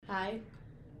Hi,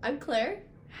 I'm Claire,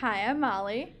 Hi, I'm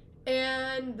Molly.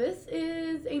 and this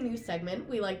is a new segment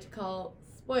we like to call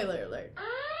Spoiler Alert.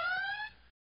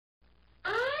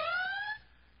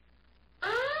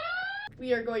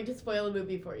 We are going to spoil a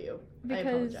movie for you. I Because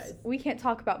apologize. we can't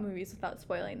talk about movies without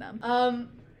spoiling them.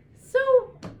 So,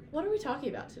 what are we talking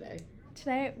about today?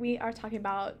 Today we are talking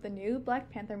about the new Black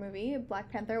Panther movie,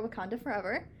 Black Panther Wakanda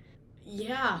Forever.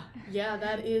 Yeah,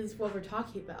 that is what we're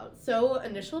talking about. So,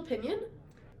 initial opinion?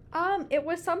 It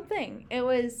was something. It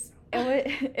was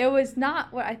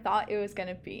not what I thought it was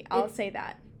gonna be. I'll say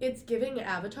that. It's giving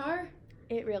Avatar.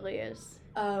 It really is.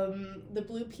 The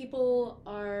blue people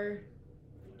are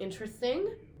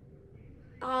interesting.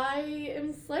 I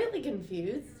am slightly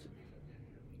confused.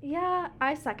 Yeah,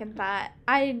 I second that.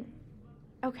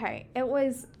 Okay, it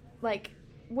was like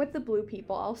with the blue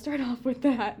people. I'll start off with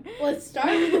that. Let's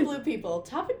start with the blue people.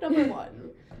 Topic number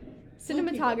 1.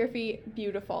 Cinematography,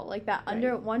 beautiful. Like that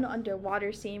Right.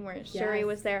 underwater scene where Shuri Yes.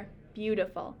 was there,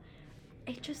 beautiful.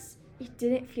 It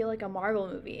didn't feel like a Marvel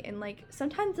movie. And like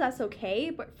sometimes that's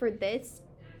okay, but for this,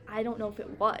 I don't know if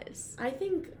it was. I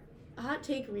think, hot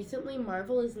take recently,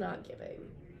 Marvel is not giving.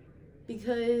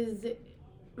 Because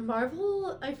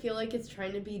Marvel, I feel like, is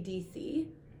trying to be DC,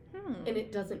 and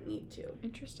it doesn't need to.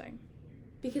 Interesting.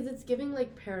 Because it's giving,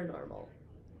 like, paranormal.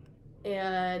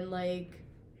 And, like,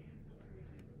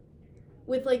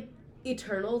 with, like,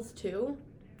 Eternals, too.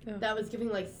 Oh. That was giving,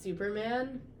 like,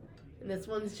 Superman. And this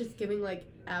one's just giving, like,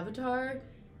 Avatar.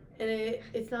 And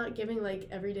it's not giving, like,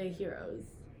 everyday heroes.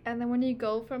 And then when you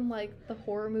go from like the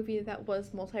horror movie that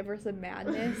was Multiverse of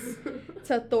Madness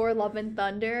to Thor Love and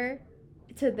Thunder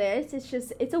to this,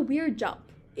 it's a weird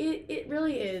jump. It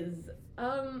really is.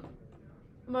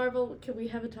 Marvel, can we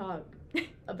have a talk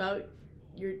about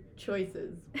your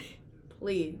choices,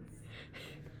 please?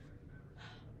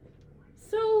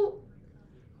 So,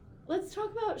 let's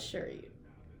talk about Shuri.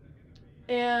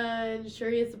 And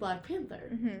Shuri is the Black Panther.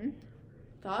 Mm-hmm.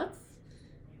 Thoughts?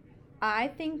 I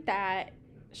think that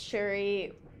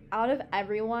Shuri, out of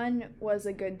everyone, was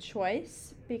a good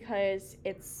choice because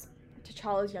it's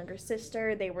T'Challa's younger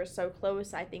sister. They were so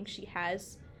close. I think she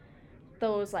has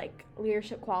those like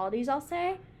leadership qualities, I'll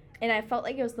say. And I felt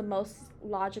like it was the most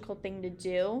logical thing to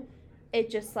do. It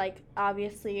just like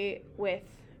obviously with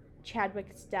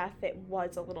Chadwick's death, it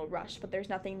was a little rushed, but there's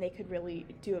nothing they could really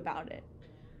do about it.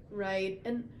 Right.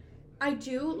 And I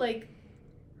do, like,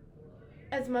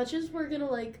 as much as we're gonna,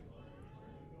 like,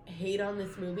 hate on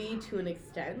this movie to an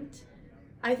extent,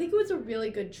 I think it was a really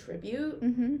good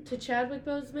tribute to Chadwick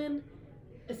Boseman,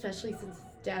 especially since his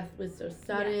death was so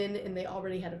sudden and they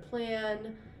already had a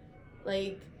plan.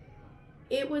 Like,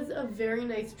 it was a very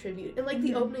nice tribute. And, like,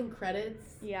 the opening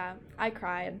credits. Yeah, I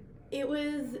cried. It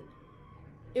was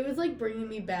like bringing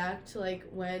me back to like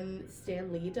when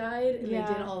Stan Lee died and they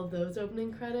did all of those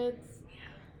opening credits. Yeah.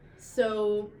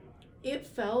 So it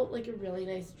felt like a really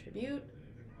nice tribute.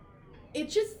 It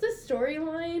just, the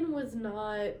storyline was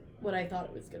not what I thought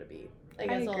it was going to be. I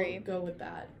guess agree. I'll go with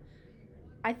that.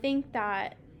 I think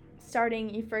that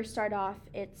you first start off,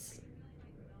 it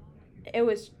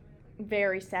was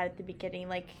very sad at the beginning.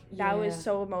 Like, that was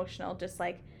so emotional. Just,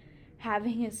 like,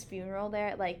 having his funeral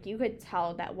there, like, you could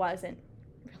tell that wasn't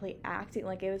really acting.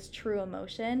 Like, it was true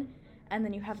emotion. And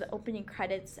then you have the opening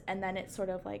credits, and then it's sort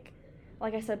of, like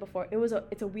I said before,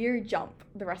 it's a weird jump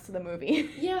the rest of the movie.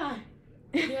 Yeah.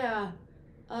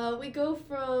 We go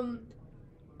from,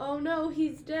 oh no,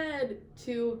 he's dead,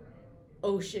 to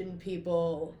ocean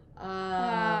people.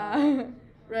 Right?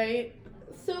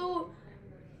 So,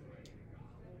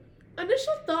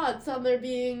 initial thoughts on there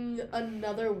being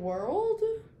another world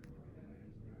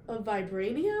of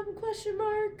vibranium, question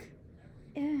mark?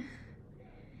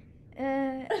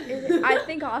 I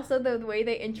think also the way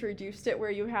they introduced it, where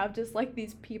you have just like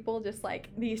these people, just like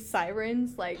these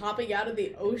sirens, like popping out of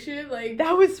the ocean, like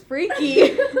that was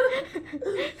freaky.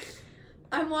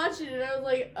 I'm watching it and I was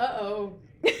like, uh-oh,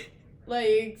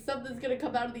 like something's gonna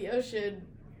come out of the ocean.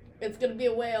 It's gonna be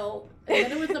a whale, and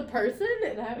then it was a person,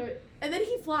 and then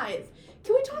he flies.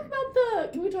 Can we talk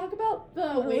about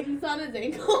the wings on his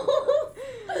ankles?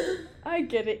 I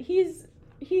get it. He's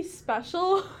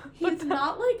special. He's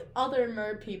not like other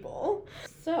mer people.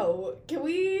 So, can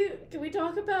we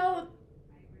talk about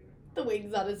the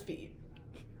wings on his feet?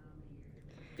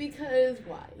 Because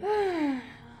why?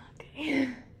 Okay.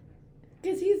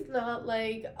 Because he's not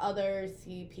like other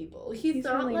sea people. He's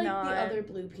not really like not. the other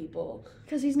blue people.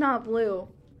 Because he's not blue.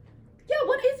 Yeah,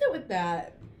 what is it with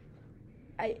that?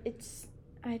 I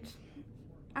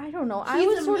don't know. He's I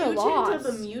was sort of lost.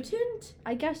 Of a mutant?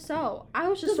 I guess so. I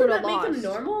was just Doesn't sort of that lost. make him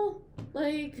normal?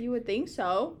 Like, You would think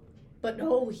so. But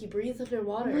no, he breathes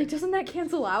underwater. Like, doesn't that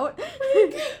cancel out?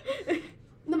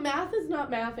 The math is not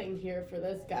mathing here for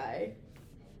this guy.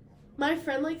 My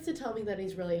friend likes to tell me that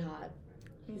he's really hot.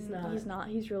 He's not. He's not.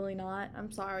 He's really not.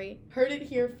 I'm sorry. Heard it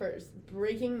here first.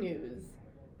 Breaking news.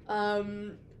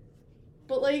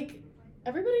 But like,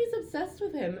 everybody's obsessed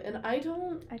with him, and I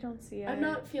don't see it. I'm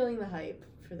not feeling the hype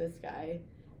for this guy.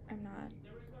 I'm not.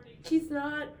 He's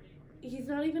not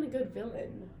even a good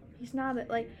villain. He's not,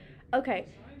 like, okay,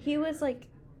 he was, like,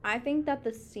 I think that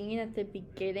the scene at the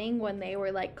beginning when they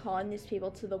were, like, calling these people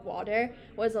to the water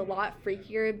was a lot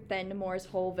freakier than Namor's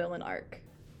whole villain arc.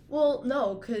 Well,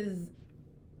 no, because,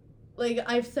 like,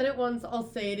 I've said it once, I'll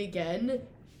say it again.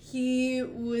 He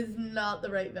was not the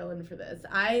right villain for this.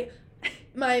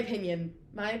 My opinion,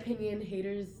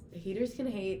 haters can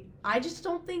hate. I just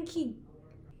don't think he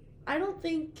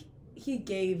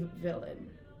gave villain.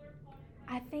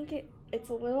 I think it's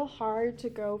a little hard to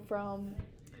go from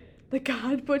the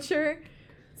God Butcher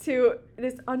to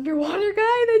this underwater guy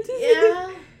that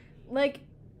Yeah. Like,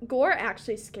 Gore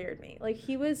actually scared me. Like,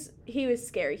 he was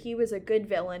scary. He was a good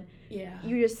villain. Yeah.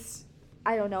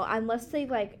 I don't know, unless they,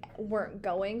 like, weren't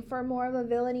going for more of a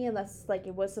villainy, unless, like,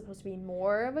 it was supposed to be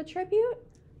more of a tribute.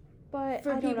 But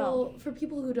I don't know. For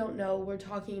people who don't know, we're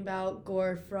talking about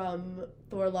Gore from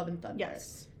Thor: Love and Thunder.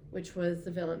 Yes. Which was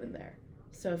the villain in there.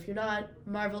 So if you're not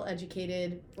Marvel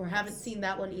educated or haven't seen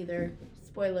that one either,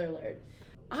 spoiler alert.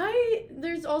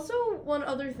 There's also one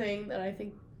other thing that I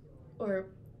think, or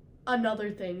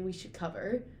another thing we should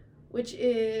cover, which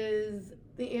is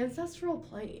the ancestral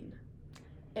plane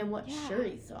and what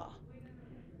Shuri saw.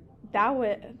 That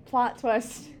was plot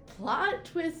twist. Plot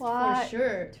twist for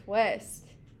sure. Twist.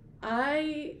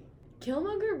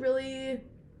 Killmonger really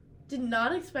did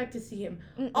not expect to see him.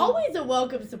 Mm-mm. Always a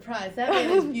welcome surprise. That man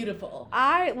is beautiful.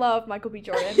 I love Michael B.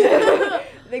 Jordan.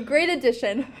 The great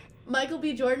addition. Michael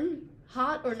B. Jordan,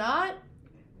 hot or not?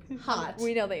 Hot.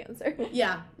 We know the answer.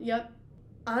 Yeah, yep.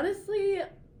 Honestly,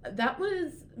 that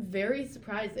was very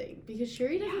surprising because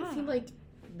Shuri doesn't seem like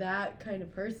that kind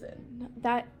of person.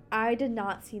 That I did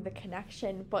not see the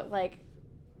connection, but like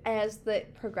as the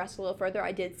progressed a little further,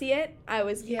 I did see it. I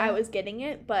was getting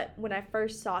it, but when I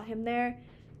first saw him there,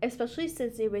 especially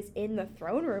since it was in the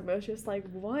throne room, I was just like,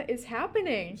 what is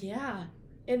happening? Yeah.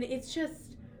 And it's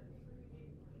just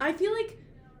I feel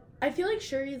like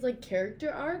Shuri's like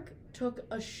character arc took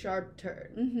a sharp turn.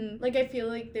 Mm-hmm. Like I feel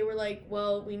like they were like,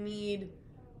 well, we need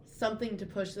something to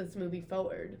push this movie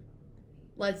forward.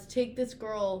 Let's take this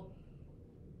girl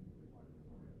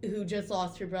who just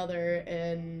lost her brother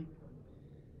and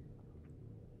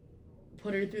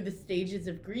put her through the stages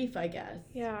of grief, I guess.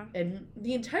 Yeah. And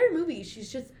the entire movie,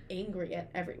 she's just angry at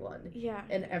everyone. Yeah.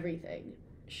 And everything.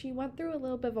 She went through a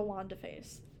little bit of a Wanda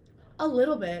phase. A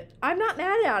little bit. I'm not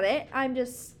mad at it. I'm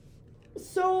just...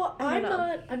 So, I'm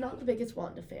not the biggest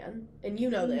Wanda fan. And you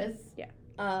know this.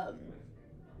 Yeah.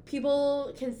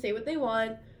 People can say what they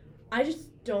want. I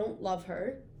just don't love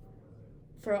her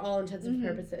for all intents and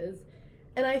purposes.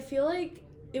 And I feel like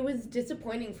it was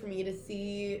disappointing for me to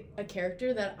see a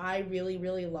character that I really,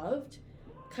 really loved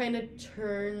kind of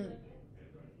turn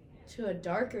to a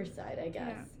darker side, I guess.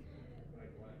 Yeah.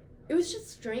 It was just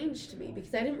strange to me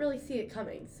because I didn't really see it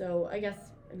coming. So I guess,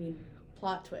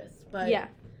 plot twist. But yeah.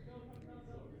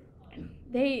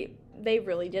 They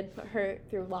really did put her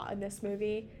through a lot in this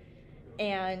movie.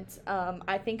 And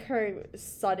I think her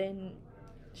sudden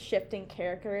shift in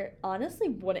character honestly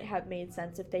wouldn't have made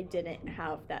sense if they didn't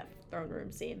have that throne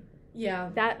room scene. Yeah.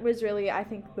 That was really, I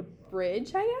think, the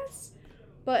bridge, I guess.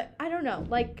 But I don't know.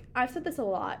 Like, I've said this a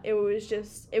lot. It was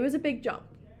a big jump.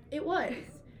 It was.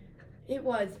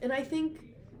 And I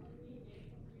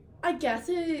guess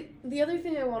the other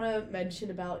thing I want to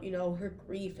mention about, her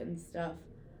grief and stuff,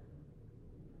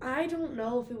 I don't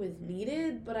know if it was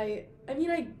needed, but I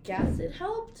guess it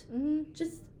helped. Mm-hmm.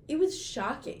 Just, it was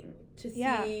shocking to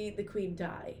see the queen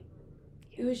die.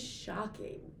 It was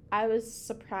shocking. I was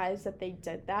surprised that they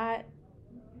did that.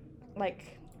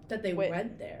 Like, that they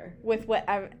went there. With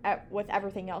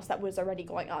everything else that was already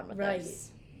going on with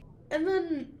this. And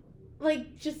then,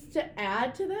 like, just to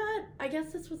add to that, I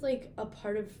guess this was, like, a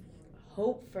part of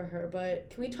hope for her, but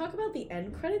can we talk about the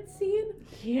end credits scene?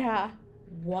 Yeah.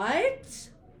 What?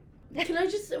 Can I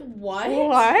just... What?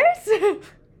 What?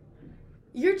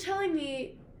 You're telling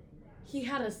me he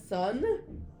had a son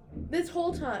this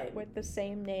whole time? With the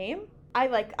same name? I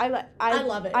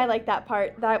love it. I like that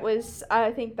part. That was,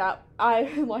 I think that,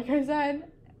 like I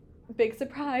said, big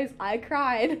surprise. I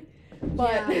cried.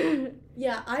 But...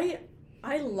 Yeah, I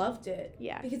loved it.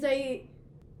 Yeah. Because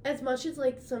as much as,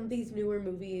 like, some of these newer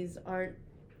movies aren't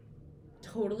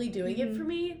totally doing it for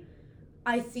me,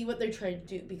 I see what they're trying to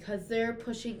do because they're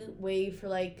pushing way for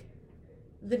like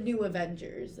the new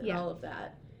Avengers and all of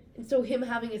that. And so him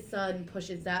having a son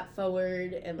pushes that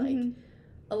forward and like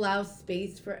allows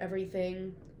space for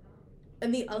everything.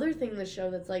 And the other thing in the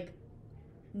show that's like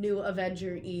new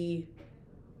Avenger-y,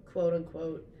 quote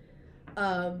unquote,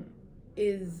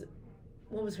 is,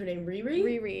 what was her name?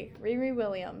 Riri? Riri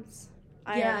Williams.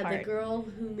 Yeah, the girl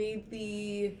who made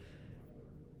the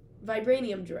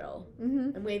vibranium drill.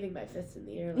 I'm waving my fist in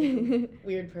the air like a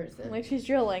weird person. Like she's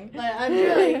drilling. But I'm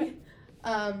drilling.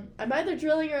 I'm either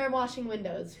drilling or I'm washing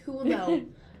windows. Who will know?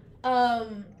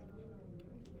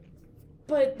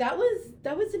 But that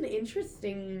was an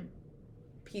interesting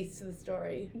piece to the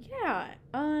story. Yeah.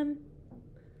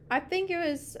 I think it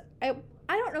was. I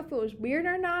don't know if it was weird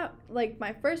or not. Like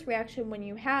my first reaction when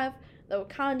you have the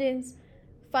Wakandans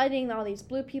fighting all these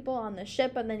blue people on the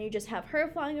ship, and then you just have her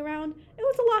flying around. It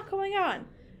was a lot going on.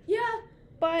 Yeah,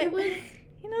 but it was.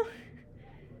 You know,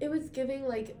 it was giving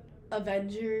like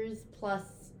Avengers plus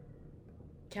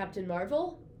Captain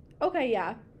Marvel. Okay,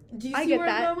 yeah. Do you see where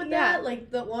I'm going with that? Like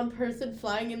the one person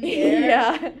flying in the air.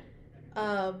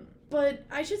 Yeah. But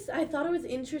I thought it was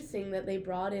interesting that they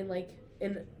brought in like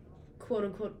an quote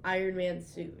unquote Iron Man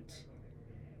suit.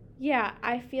 Yeah,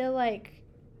 I feel like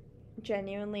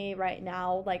genuinely right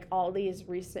now, like all these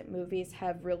recent movies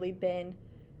have really been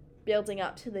building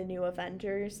up to the new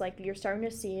Avengers. Like you're starting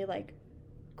to see like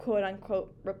quote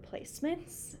unquote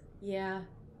replacements. Yeah.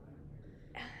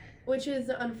 Which is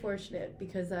unfortunate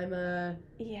because I'm a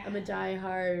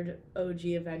diehard OG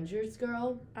Avengers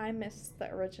girl. I miss the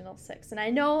original 6. And I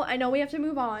know we have to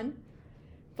move on,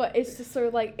 but it's just sort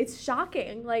of like it's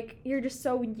shocking. Like you're just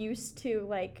so used to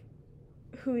like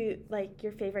who like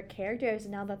your favorite characters,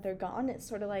 and now that they're gone, it's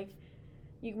sort of like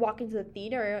you walk into the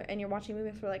theater and you're watching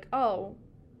movies for like, oh,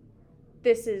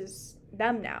 this is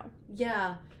them now.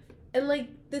 Yeah. And like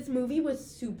this movie was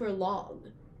super long.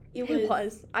 It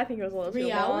was. I think it was a little 3 too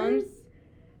long.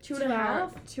 3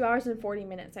 hours? 2.5? 2 hours and 40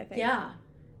 minutes, I think. Yeah.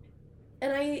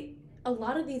 And a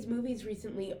lot of these movies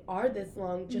recently are this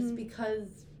long just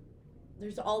because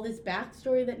there's all this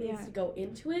backstory that needs to go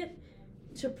into it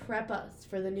to prep us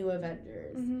for the new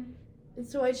Avengers. And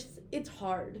so it's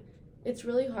hard. It's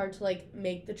really hard to like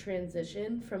make the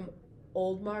transition from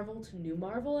old Marvel to new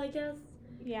Marvel, I guess.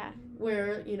 Yeah.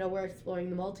 Where, we're exploring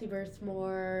the multiverse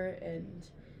more and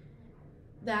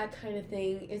that kind of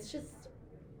thing. It's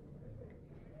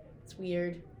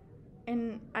weird.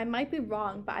 And I might be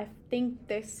wrong, but I think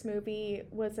this movie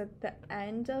was at the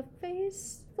end of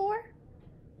Phase 4?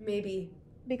 Maybe.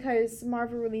 Because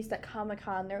Marvel released at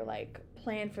Comic-Con their, like,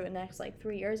 plan for the next, like,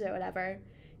 3 years or whatever.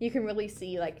 You can really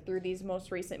see, like, through these most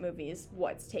recent movies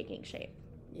what's taking shape.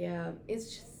 Yeah,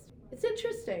 it's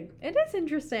interesting. It is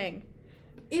interesting.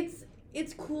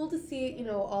 It's cool to see it,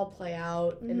 all play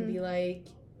out and be like,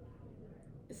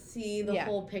 see the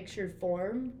whole picture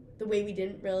form the way we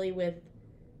didn't really with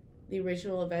the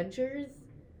original Avengers.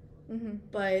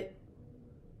 But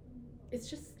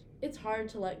it's hard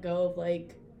to let go of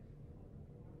like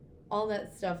all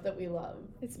that stuff that we love.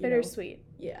 It's bittersweet.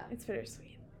 Yeah. It's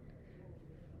bittersweet.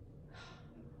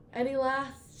 Any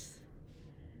last?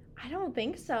 I don't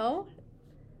think so.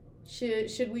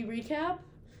 Should we recap?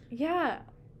 Yeah.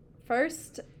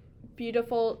 First,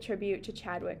 beautiful tribute to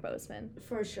Chadwick Boseman.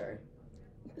 For sure.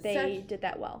 They did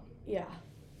that well. Yeah,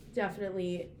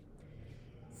 definitely.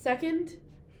 Second,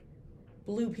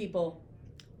 blue people.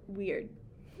 Weird.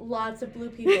 Lots of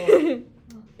blue people.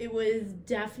 It was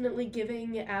definitely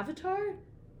giving Avatar.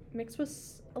 Mixed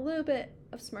with a little bit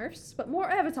of Smurfs, but more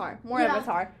Avatar.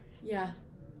 Avatar. Yeah.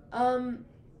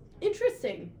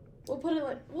 Interesting. We'll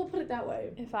put it that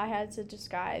way. If I had to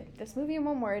describe this movie in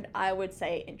one word, I would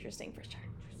say interesting for sure.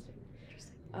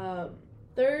 Interesting.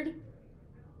 Third,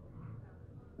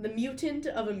 the mutant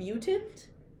of a mutant.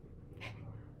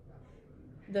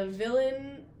 The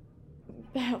villain.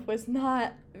 That was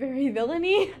not very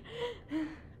villainy.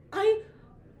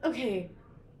 Okay.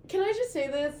 Can I just say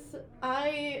this?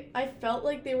 I felt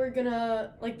like they were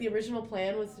gonna, like, the original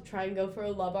plan was to try and go for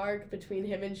a love arc between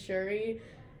him and Shuri.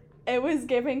 It was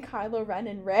giving Kylo Ren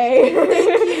and Rey.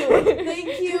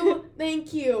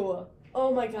 Thank you.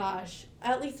 Oh my gosh.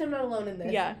 At least I'm not alone in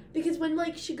this. Yeah. Because when,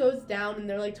 like, she goes down and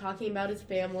they're, like, talking about his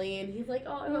family and he's like,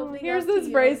 oh, I'm opening here's up to this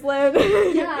you. bracelet.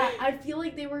 Yeah, I feel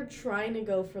like they were trying to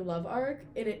go for love arc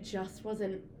and it just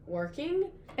wasn't working.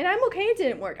 And I'm okay it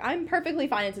didn't work. I'm perfectly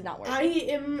fine it did not work. I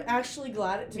am actually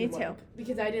glad it didn't Me too. work.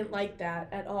 Because I didn't like that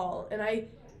at all.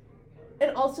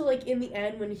 And also, like, in the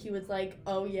end, when he was like,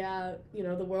 oh, yeah,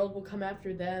 the world will come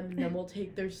after them, and then we'll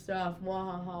take their stuff,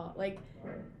 mwahaha. Like,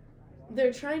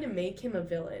 they're trying to make him a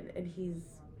villain, and he's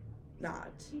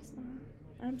not. He's not.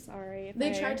 I'm sorry. If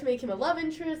They tried to make him a love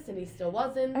interest, and he still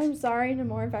wasn't. I'm sorry,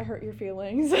 Namor, if I hurt your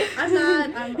feelings. I'm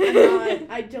not.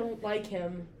 I don't like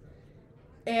him.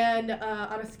 And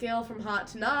on a scale from hot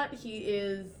to not, he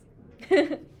is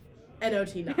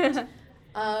NOT not.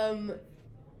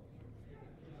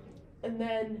 And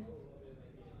then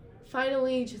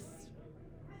finally just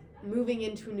moving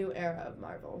into a new era of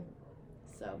Marvel.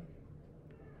 So.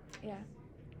 Yeah.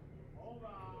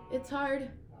 It's hard.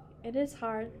 It is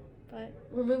hard, but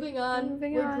We're moving on.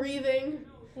 We're grieving.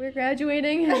 We're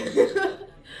graduating.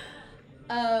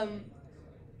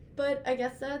 But I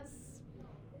guess that's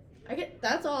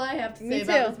all I have to Me say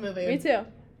too. about this movie. Me too.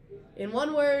 In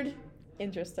one word,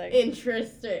 Interesting.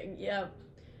 interesting. Yep.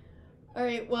 All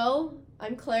right, well,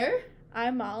 I'm Claire.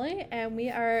 I'm Molly, and we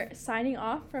are signing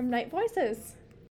off from Night Voices.